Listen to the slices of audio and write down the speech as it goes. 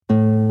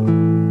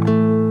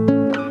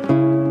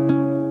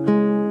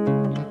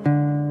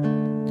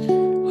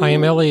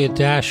I'm Elliot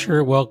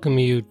Dasher, welcome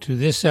you to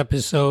this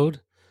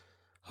episode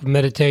of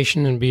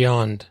Meditation and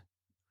Beyond.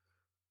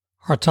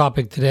 Our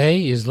topic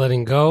today is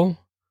letting go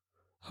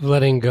of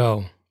letting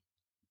go.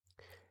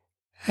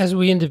 As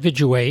we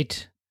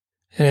individuate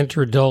and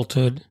enter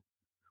adulthood,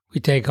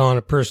 we take on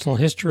a personal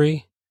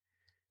history,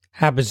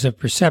 habits of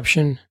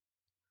perception,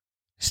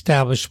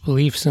 established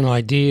beliefs and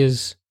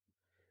ideas,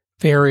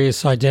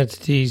 various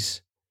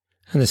identities,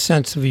 and the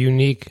sense of a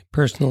unique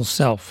personal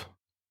self.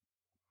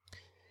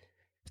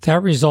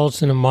 That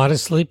results in a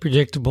modestly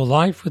predictable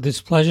life with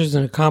its pleasures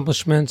and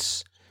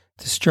accomplishments,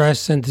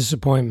 distress and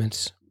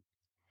disappointments.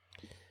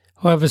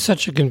 However,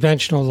 such a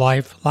conventional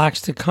life lacks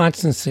the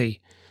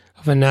constancy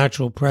of a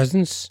natural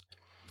presence,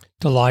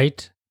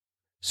 delight,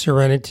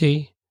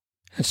 serenity,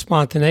 and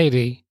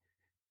spontaneity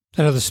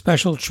that are the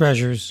special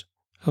treasures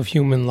of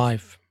human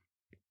life.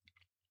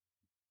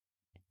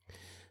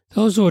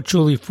 Those who are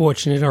truly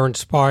fortunate are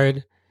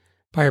inspired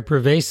by a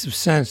pervasive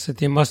sense that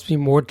there must be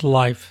more to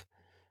life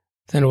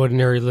than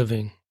ordinary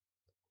living.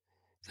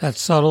 That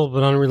subtle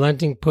but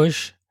unrelenting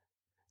push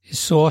is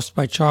sourced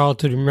by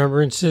childhood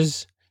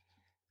remembrances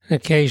and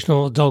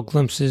occasional adult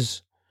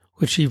glimpses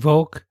which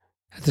evoke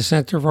at the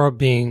center of our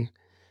being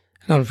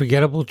an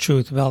unforgettable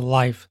truth about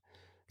life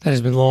that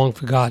has been long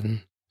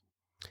forgotten.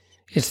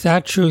 It's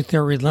that truth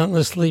that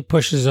relentlessly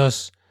pushes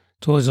us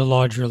towards a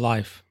larger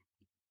life.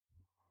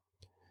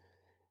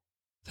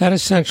 That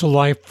essential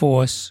life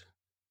force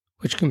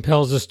which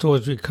compels us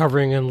towards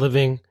recovering and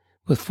living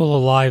with full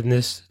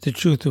aliveness the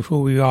truth of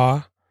who we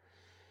are,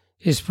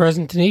 is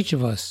present in each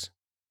of us.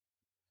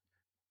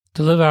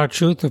 To live our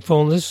truth and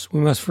fullness,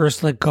 we must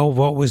first let go of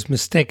what was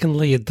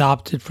mistakenly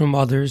adopted from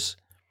others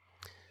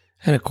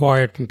and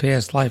acquired from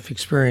past life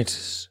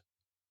experiences.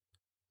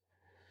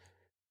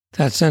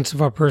 That sense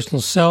of our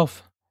personal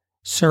self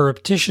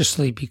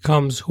surreptitiously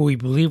becomes who we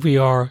believe we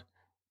are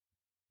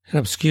and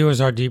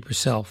obscures our deeper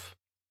self.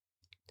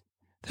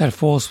 That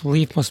false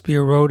belief must be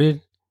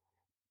eroded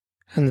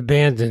and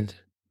abandoned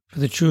for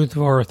the truth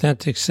of our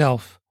authentic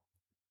self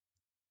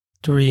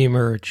to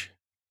re-emerge.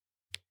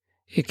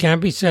 It can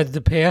be said the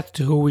path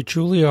to who we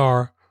truly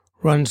are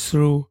runs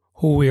through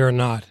who we are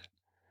not.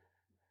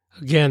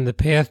 Again, the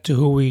path to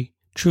who we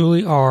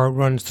truly are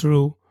runs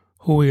through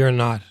who we are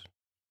not.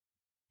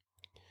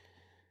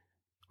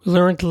 We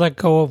learn to let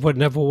go of what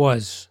never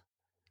was,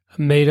 a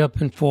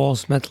made-up and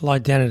false mental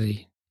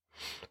identity.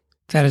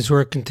 That is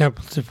where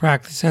contemplative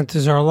practice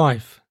enters our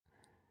life.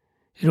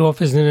 It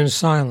offers an inner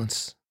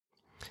silence.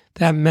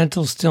 That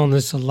mental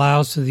stillness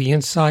allows for the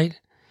insight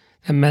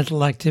that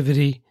mental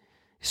activity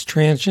is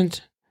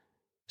transient,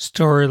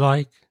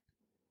 story-like,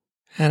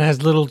 and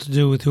has little to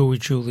do with who we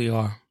truly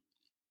are.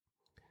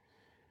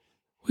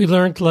 We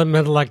learn to let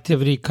mental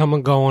activity come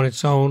and go on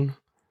its own,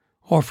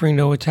 offering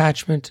no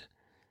attachment,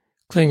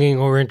 clinging,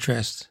 or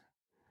interest,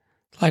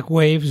 like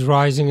waves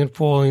rising and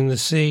falling in the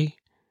sea,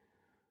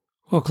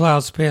 or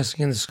clouds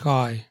passing in the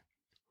sky.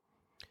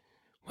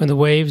 When the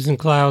waves and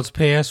clouds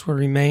pass, what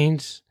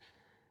remains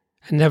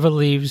and never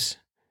leaves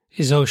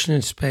is ocean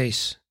and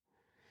space,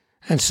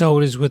 and so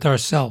it is with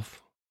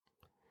ourself.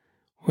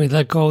 When we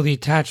let go of the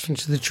attachment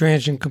to the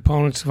transient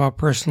components of our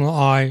personal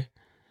I,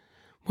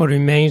 what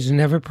remains and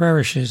never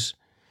perishes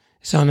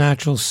is our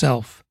natural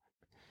self,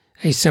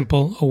 a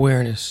simple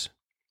awareness.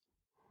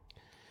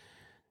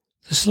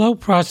 The slow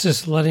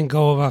process of letting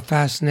go of our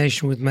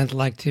fascination with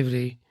mental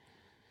activity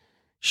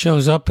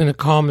shows up in a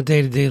calmer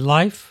day-to-day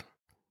life,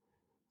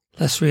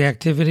 less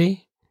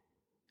reactivity,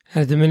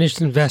 and a diminished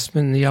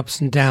investment in the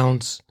ups and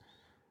downs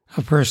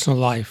of personal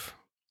life.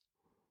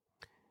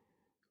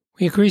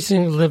 We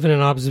increasingly live in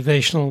an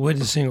observational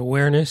witnessing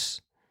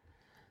awareness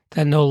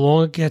that no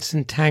longer gets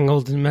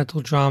entangled in mental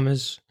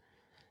dramas,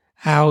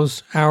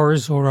 ours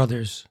or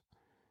others.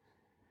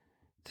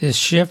 This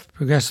shift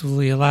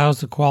progressively allows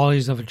the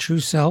qualities of a true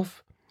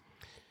self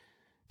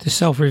to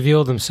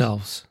self-reveal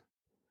themselves: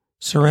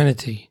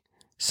 serenity,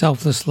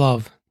 selfless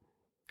love,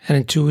 and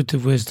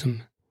intuitive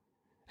wisdom,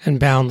 and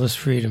boundless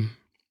freedom.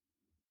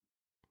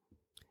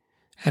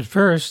 At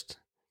first,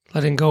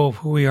 letting go of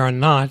who we are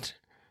not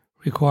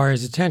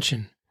requires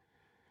attention.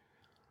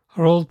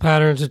 Our old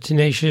patterns are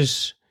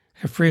tenacious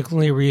and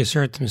frequently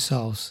reassert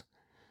themselves.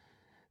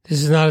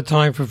 This is not a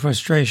time for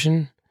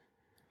frustration,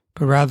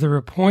 but rather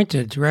a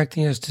pointer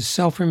directing us to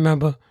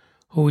self-remember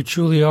who we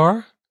truly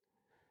are,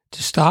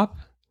 to stop,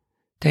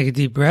 take a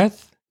deep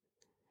breath,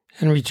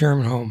 and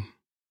return home.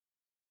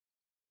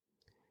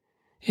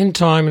 In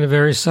time, in a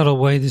very subtle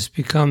way, this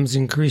becomes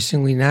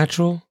increasingly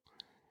natural.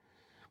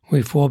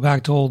 We fall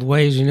back to old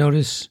ways we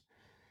notice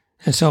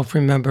and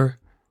self-remember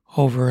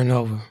over and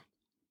over.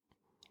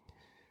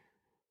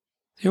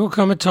 There will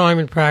come a time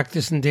in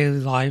practice in daily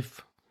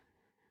life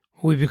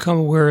where we become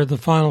aware of the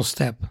final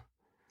step,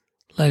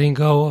 letting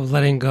go of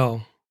letting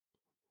go.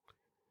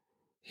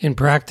 In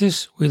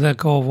practice, we let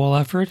go of all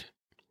effort,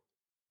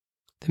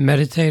 the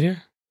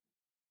meditator,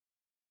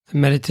 the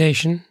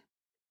meditation,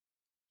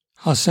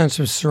 our sense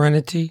of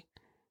serenity,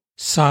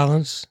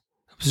 silence,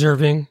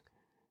 observing,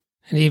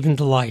 and even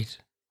delight.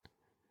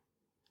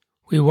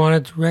 We want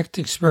a direct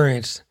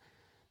experience,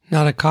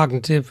 not a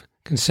cognitive,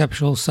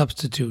 conceptual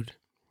substitute.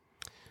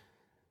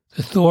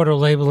 The thought or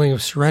labeling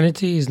of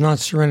serenity is not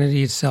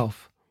serenity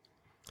itself.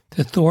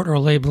 The thought or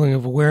labeling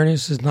of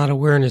awareness is not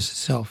awareness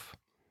itself.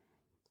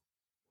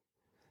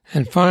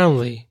 And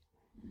finally,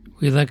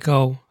 we let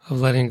go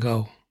of letting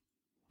go.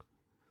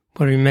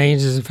 What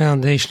remains is a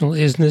foundational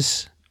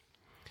isness,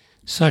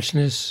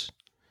 suchness,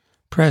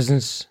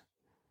 presence,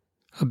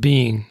 a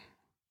being.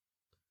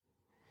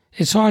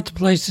 It's hard to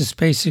place this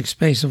basic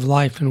space of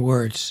life in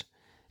words.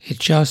 It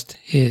just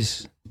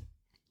is.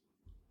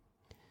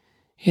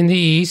 In the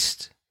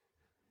East,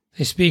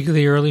 they speak of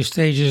the early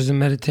stages of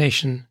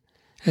meditation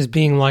as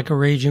being like a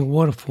raging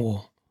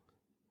waterfall.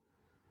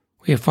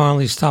 We have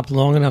finally stopped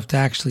long enough to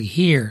actually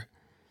hear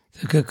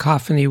the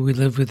cacophony we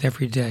live with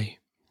every day.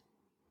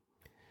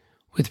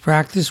 With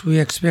practice, we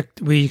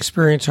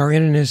experience our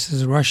innerness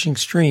as a rushing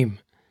stream,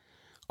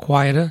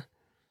 quieter,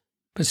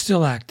 but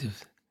still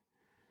active.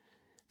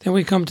 Then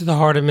we come to the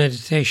heart of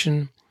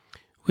meditation,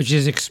 which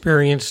is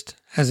experienced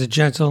as a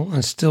gentle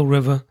and still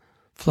river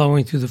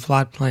flowing through the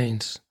flat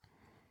plains.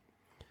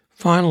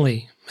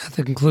 Finally, at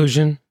the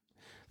conclusion,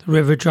 the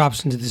river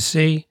drops into the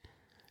sea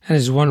and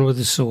is one with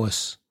the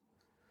source,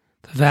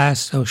 the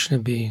vast ocean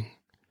of being.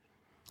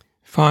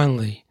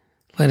 Finally,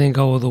 letting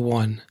go of the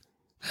one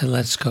that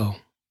lets go.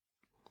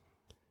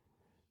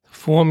 The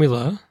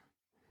formula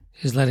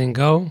is letting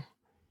go,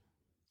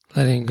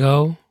 letting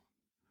go,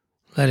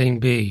 letting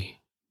be.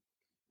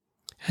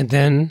 And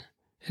then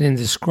an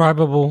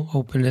indescribable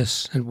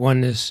openness and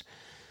oneness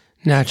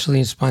naturally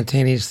and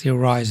spontaneously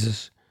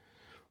arises,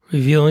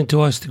 revealing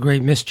to us the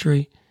great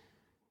mystery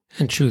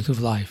and truth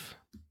of life.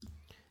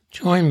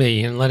 Join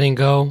me in letting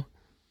go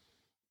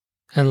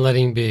and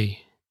letting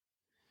be.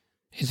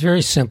 It's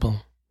very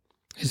simple.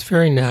 It's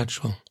very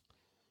natural.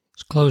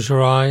 Just close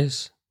your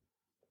eyes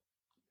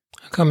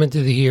and come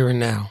into the here and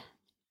now,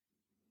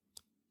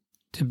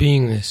 to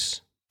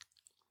beingness,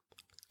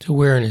 to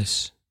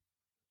awareness,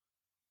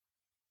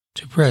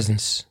 to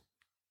presence,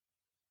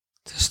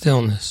 to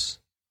stillness.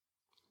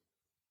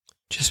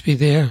 Just be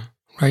there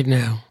right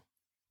now.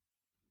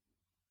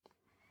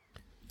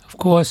 Of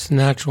course, the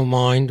natural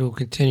mind will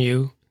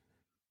continue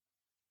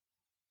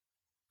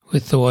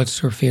with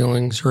thoughts or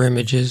feelings or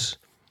images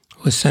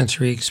or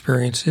sensory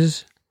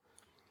experiences,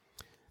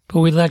 but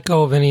we let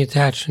go of any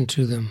attachment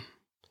to them,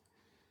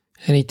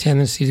 any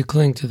tendency to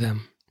cling to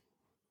them,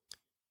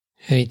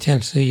 any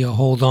tendency to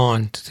hold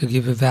on, to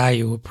give a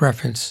value or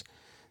preference,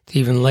 to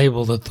even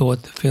label the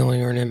thought, the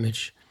feeling, or an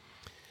image.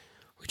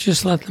 We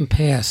just let them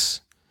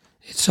pass.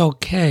 It's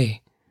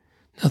okay.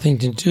 Nothing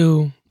to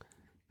do,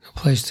 no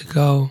place to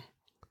go,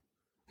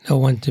 no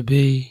one to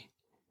be.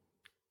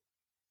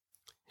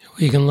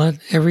 We can let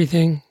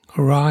everything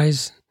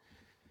arise,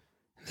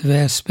 the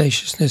vast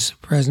spaciousness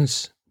of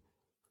presence,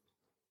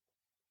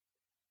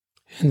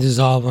 and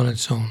dissolve on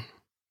its own.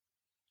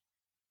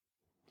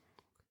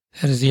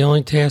 That is the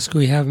only task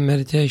we have in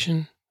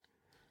meditation,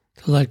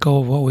 to let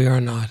go of what we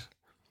are not.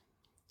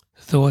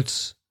 The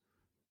thoughts,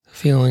 the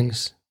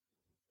feelings,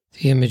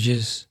 the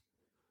images,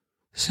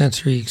 the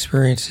sensory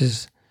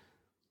experiences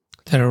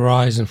that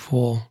arise and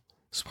fall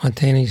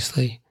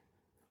spontaneously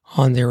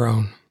on their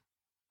own.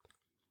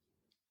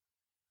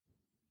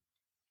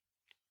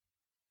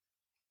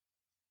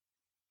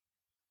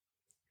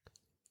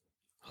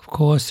 Of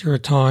course, there are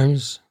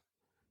times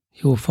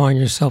you will find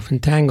yourself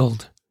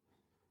entangled,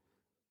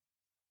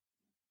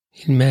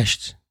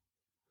 enmeshed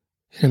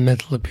in a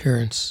mental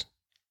appearance.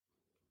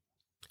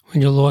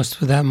 When you're lost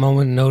for that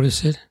moment,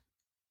 notice it.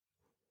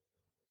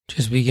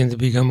 Just begin to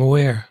become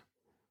aware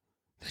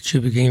that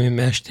you became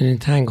enmeshed and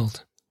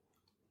entangled,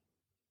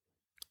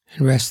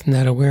 and rest in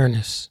that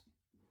awareness.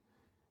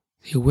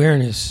 The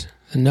awareness,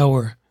 the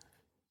knower,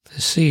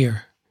 the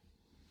seer,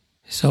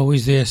 is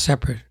always there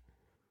separate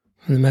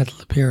from the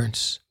mental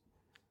appearance.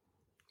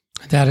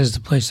 And that is the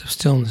place of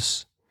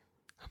stillness,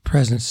 of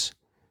presence,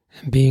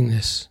 and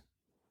beingness.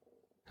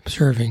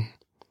 Observing,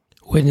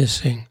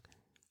 witnessing,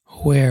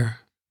 aware,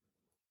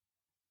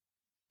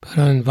 but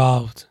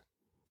uninvolved,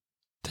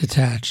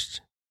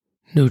 detached,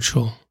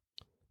 neutral,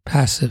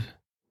 passive,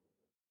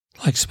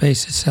 like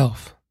space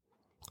itself,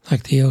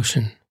 like the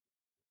ocean.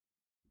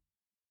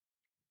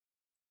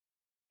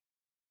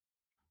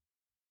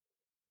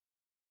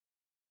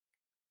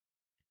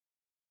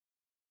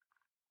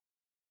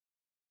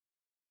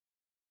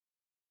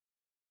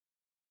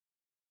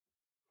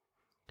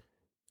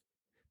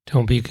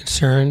 Don't be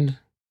concerned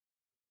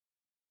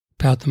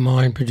about the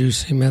mind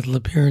producing mental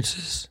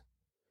appearances.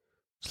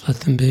 Just let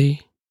them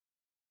be.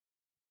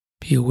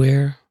 Be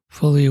aware,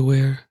 fully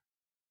aware.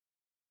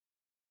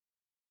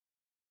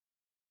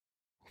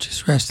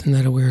 Just rest in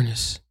that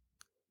awareness,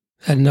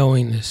 that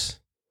knowingness,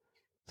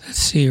 that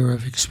seer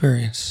of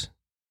experience.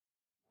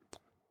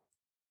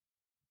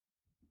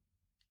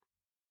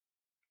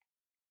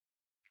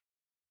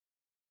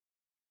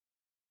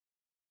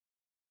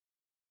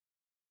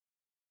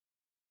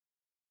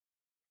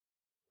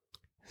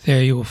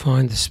 There you will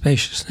find the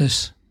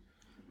spaciousness,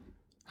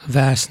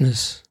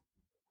 vastness,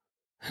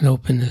 and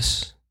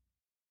openness,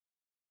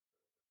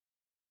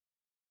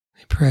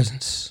 a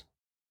presence,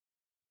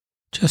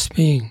 just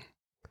being,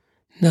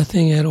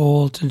 nothing at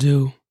all to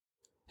do.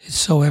 It's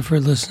so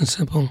effortless and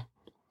simple.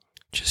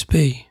 Just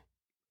be.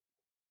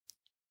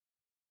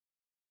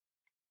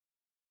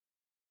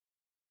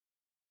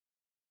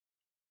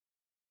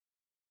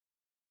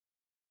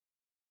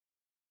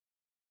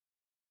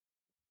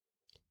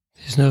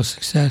 There's no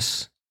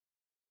success,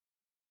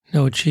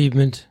 no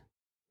achievement,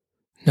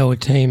 no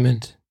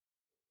attainment.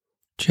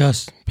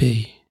 Just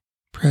be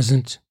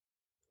present,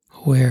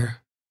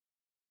 aware,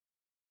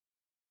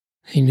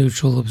 a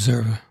neutral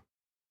observer.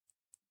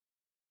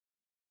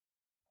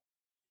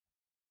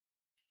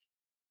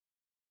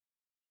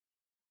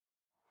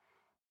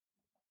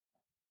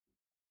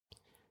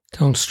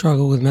 Don't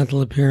struggle with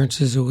mental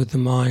appearances or with the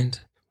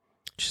mind.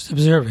 Just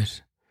observe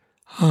it.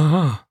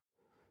 Aha,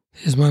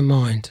 there's my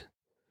mind,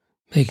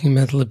 making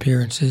mental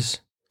appearances.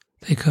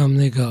 They come,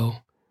 they go.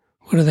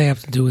 What do they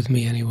have to do with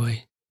me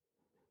anyway?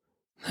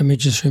 Let me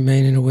just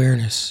remain in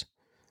awareness,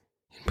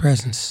 in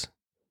presence,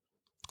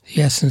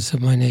 the essence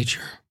of my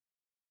nature.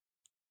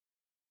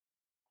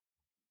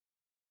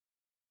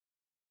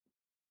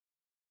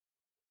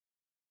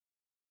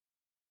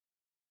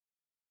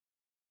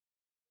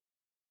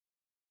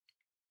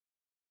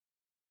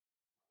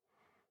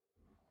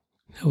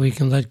 That we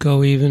can let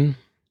go even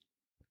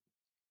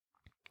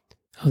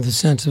of the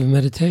sense of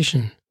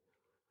meditation.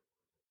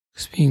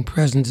 Because being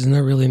present is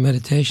not really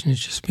meditation,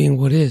 it's just being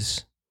what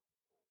is.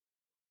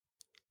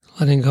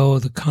 Letting go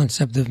of the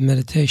concept of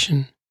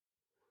meditation,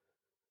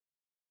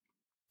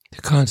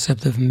 the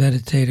concept of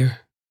meditator.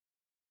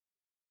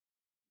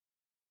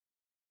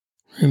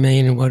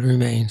 Remain in what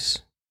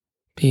remains,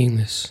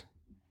 beingness.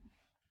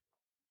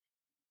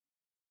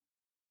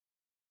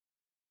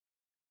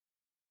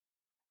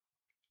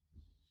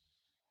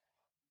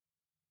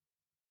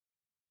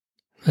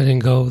 Letting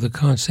go of the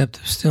concept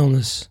of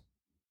stillness,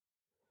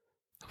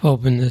 of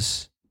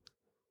openness,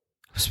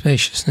 of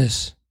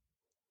spaciousness,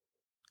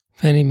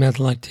 of any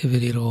mental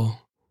activity at all.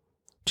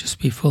 Just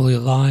be fully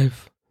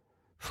alive,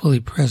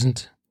 fully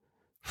present,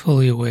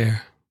 fully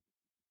aware.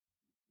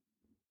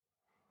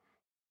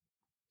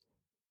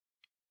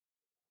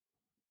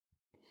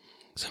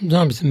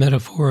 Sometimes the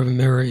metaphor of a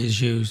mirror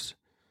is used.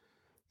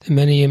 The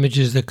many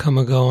images that come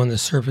and go on the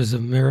surface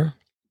of a mirror,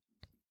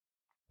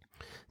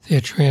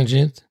 they're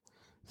transient.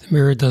 The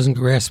mirror doesn't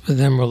grasp at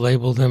them or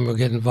label them or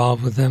get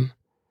involved with them.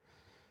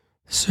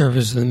 The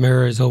surface of the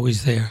mirror is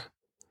always there,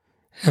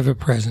 ever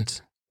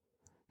present,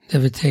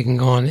 never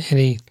taking on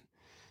any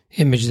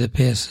image that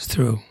passes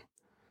through.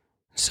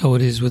 So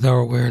it is with our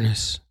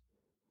awareness,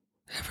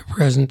 ever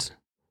present,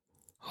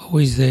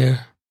 always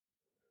there,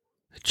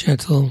 a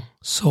gentle,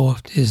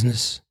 soft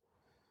isness.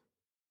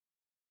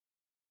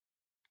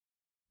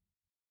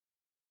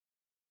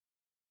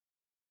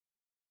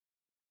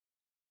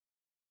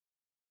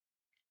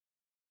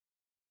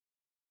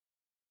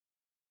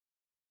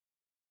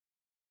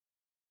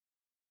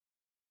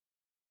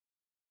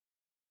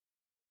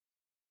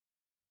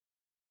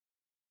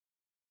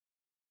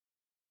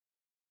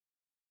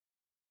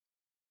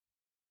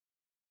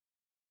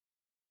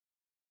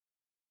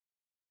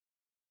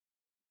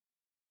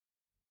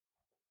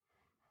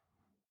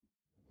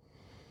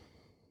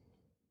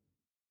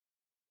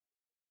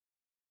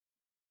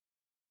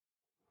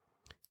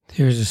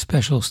 There is a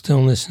special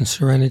stillness and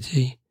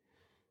serenity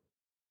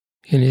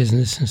in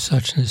isness and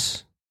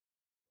suchness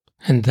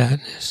and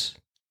thatness.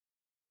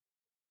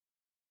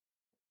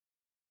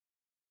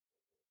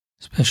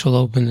 Special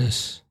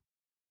openness.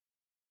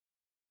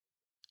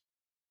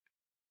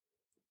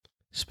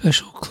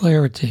 Special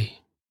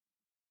clarity.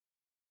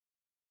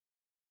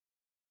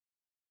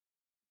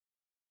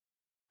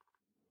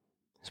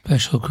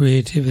 Special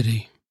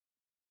creativity.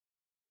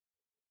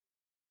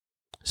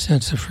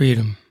 Sense of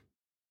freedom.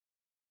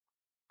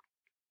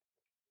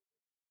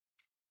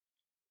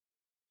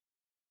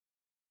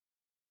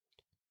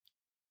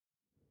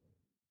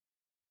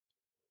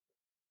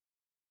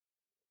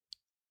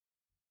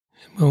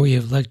 And when we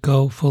have let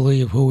go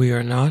fully of who we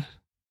are not,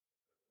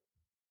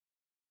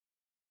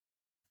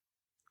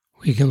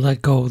 we can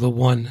let go of the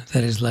one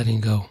that is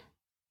letting go.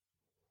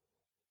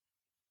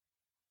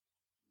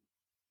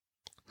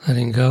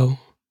 Letting go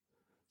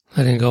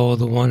of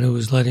the one who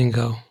is letting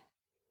go.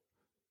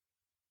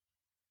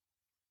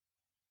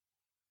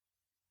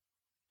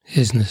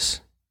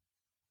 Isness,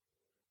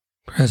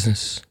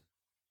 presence.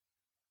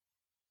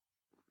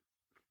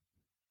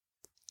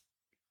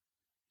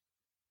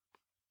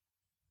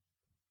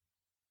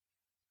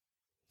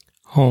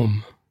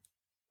 Home.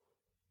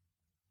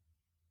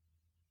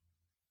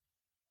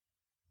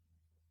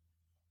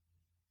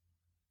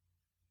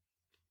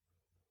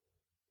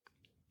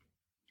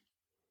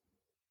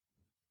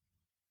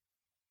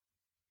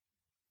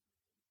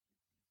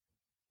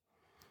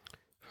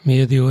 From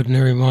here, the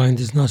ordinary mind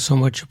is not so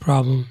much a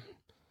problem.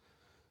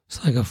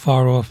 It's like a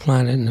far-off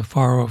planet in a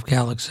far-off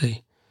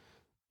galaxy.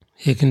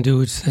 It can do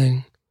its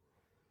thing.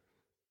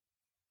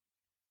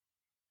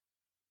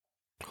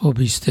 Or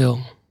be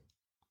still.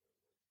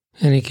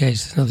 In any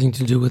case, it's nothing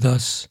to do with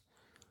us,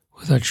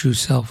 with our true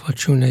self, our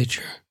true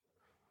nature.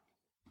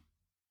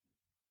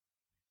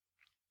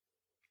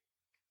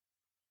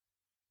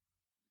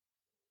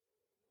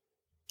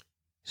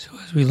 So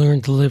as we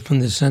learn to live from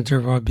the center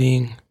of our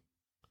being,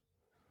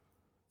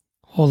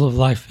 all of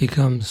life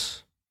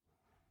becomes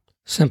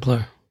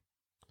simpler.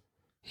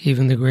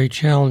 Even the great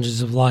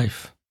challenges of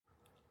life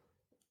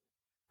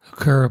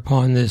occur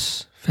upon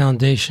this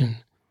foundation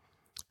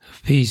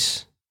of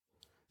peace,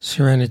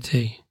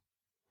 serenity,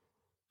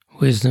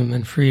 wisdom,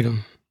 and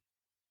freedom.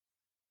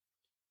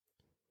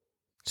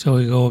 So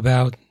we go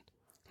about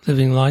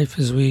living life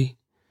as we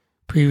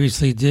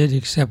previously did,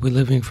 except we're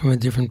living from a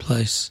different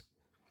place.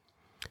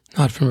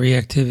 Not from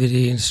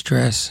reactivity and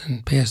stress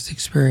and past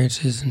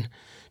experiences and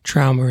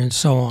trauma and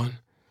so on.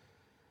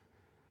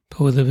 But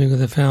we're living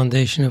with the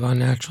foundation of our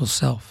natural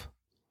self.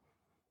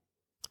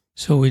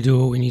 So we do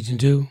what we need to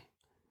do.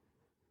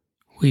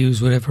 We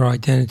use whatever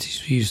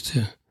identities we use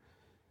to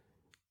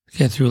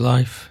get through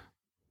life,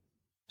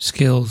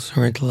 skills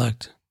or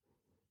intellect.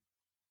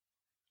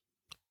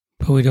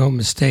 But we don't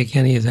mistake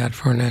any of that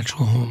for our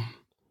natural home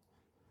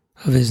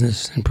of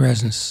business and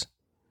presence.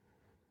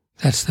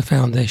 That's the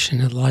foundation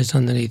that lies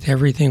underneath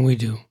everything we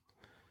do.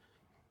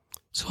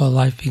 So our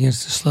life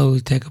begins to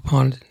slowly take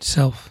upon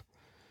itself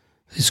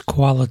this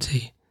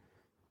quality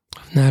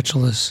of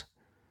naturalness,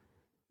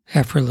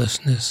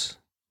 effortlessness,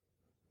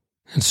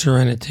 and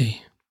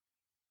serenity.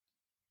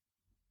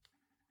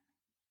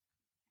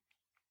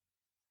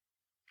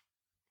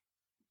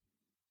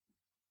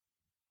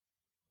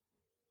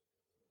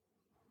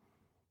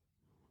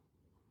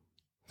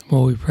 The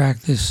more we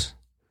practice,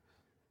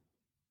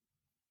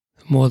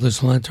 the more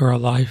this will enter our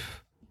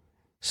life.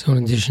 So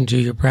in addition to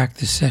your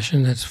practice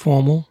session that's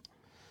formal,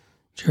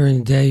 during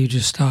the day you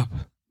just stop.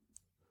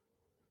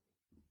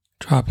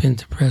 Drop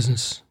into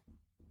presence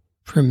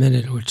for a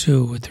minute or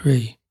two or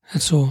three.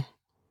 That's all.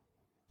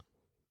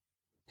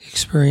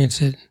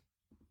 Experience it.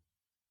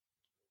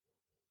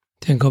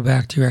 Then go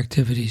back to your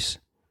activities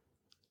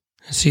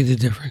and see the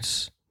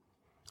difference.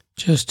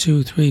 Just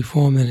 2, 3,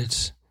 4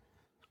 minutes,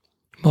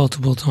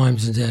 multiple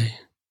times a day.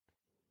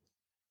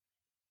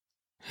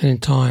 And in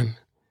time,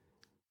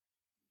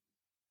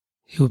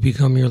 it will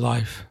become your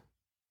life.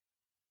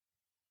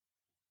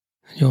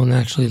 And you'll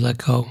naturally let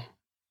go,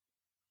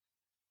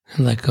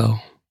 and let go,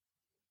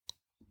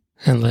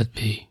 and let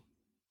be.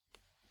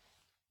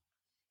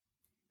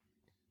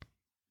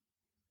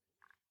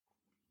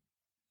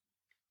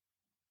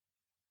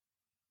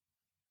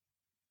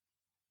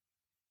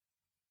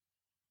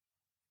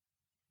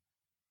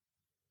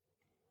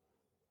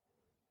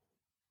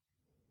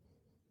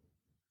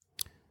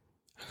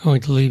 I'm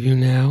going to leave you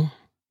now,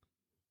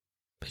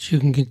 but you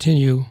can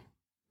continue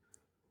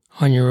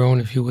on your own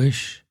if you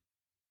wish,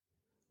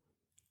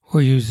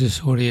 or use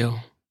this audio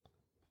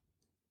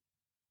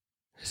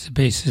as the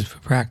basis for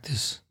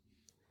practice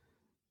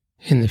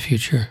in the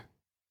future.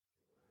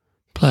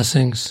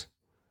 Blessings,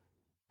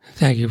 and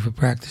thank you for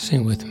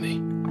practicing with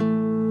me.